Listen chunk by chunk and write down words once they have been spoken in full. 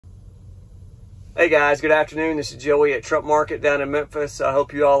Hey guys, good afternoon. This is Joey at Truck Market down in Memphis. I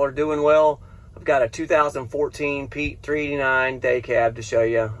hope you all are doing well. I've got a 2014 Pete 389 day cab to show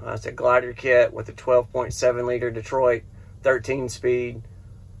you. It's a glider kit with a 12.7 liter Detroit 13 speed.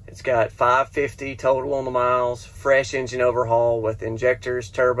 It's got 550 total on the miles, fresh engine overhaul with injectors,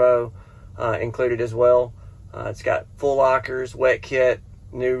 turbo included as well. It's got full lockers, wet kit,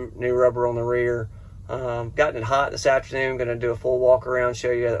 new rubber on the rear. Gotten it hot this afternoon. Going to do a full walk around,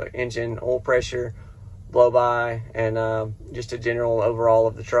 show you the engine, oil pressure, blow by, and just a general overall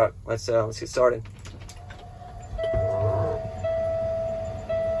of the truck. Let's get started.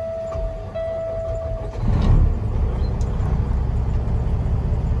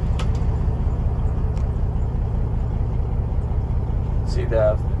 See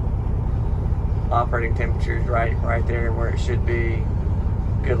the operating temperature is right there where it should be.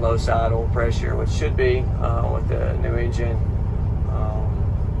 Good low side oil pressure, which should be with the new engine.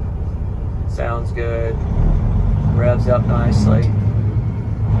 Sounds good, revs up nicely.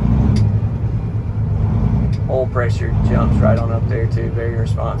 Oil pressure jumps right on up there too, very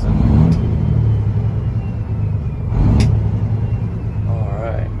responsive. All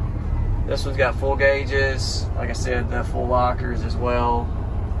right, this one's got full gauges, like I said, the full lockers as well.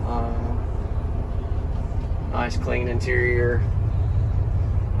 Nice clean interior.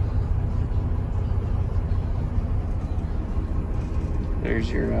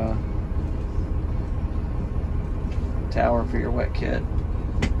 There's your tower for your wet kit.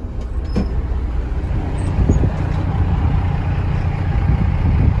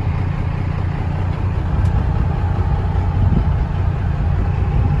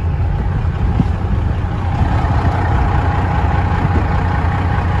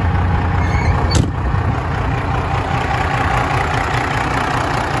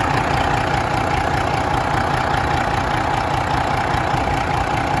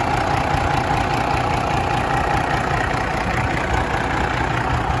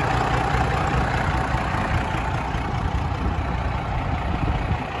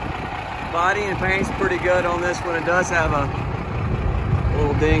 Body and paint's pretty good on this one. It does have a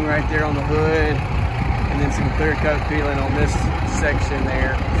little ding right there on the hood, and then some clear coat peeling on this section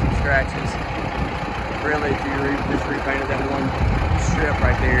there, some scratches. Really, if you just repainted that one strip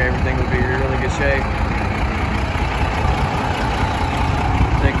right there, everything would be in really good shape.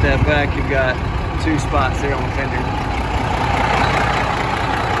 Take that back, you've got two spots there on the fender.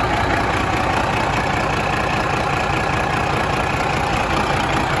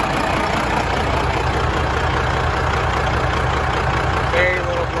 Very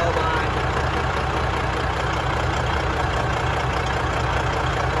little blow by.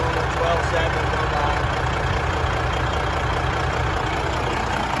 Normal 12.7 blow by.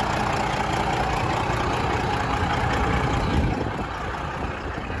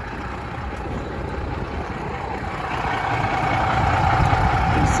 You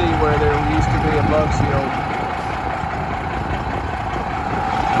can see where there used to be a bug shield.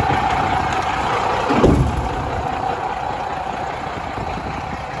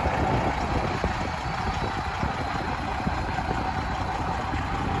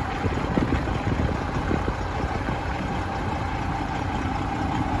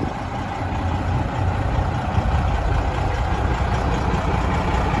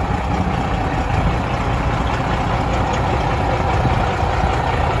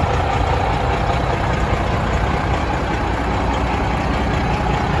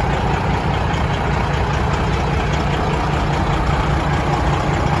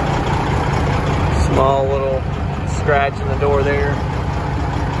 Small little scratch in the door there.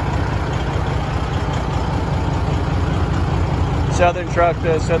 Southern truck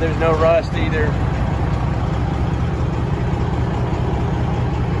though, so there's no rust either.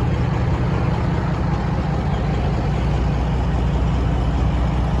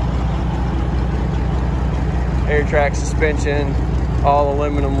 Air track suspension, all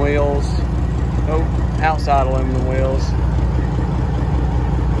aluminum wheels. Oh, outside aluminum wheels.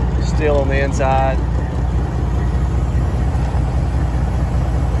 Steel on the inside.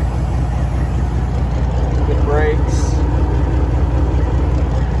 Good brakes.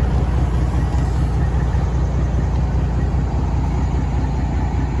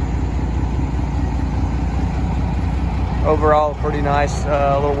 Overall, pretty nice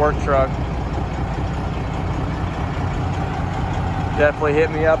little work truck. Definitely hit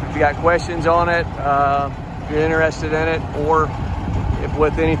me up if you got questions on it, if you're interested in it, or if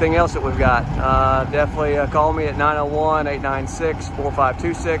with anything else that we've got. Definitely call me at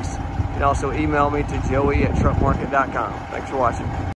 901-896-4526. You can also email me to joey@truckmarket.com. Thanks for watching.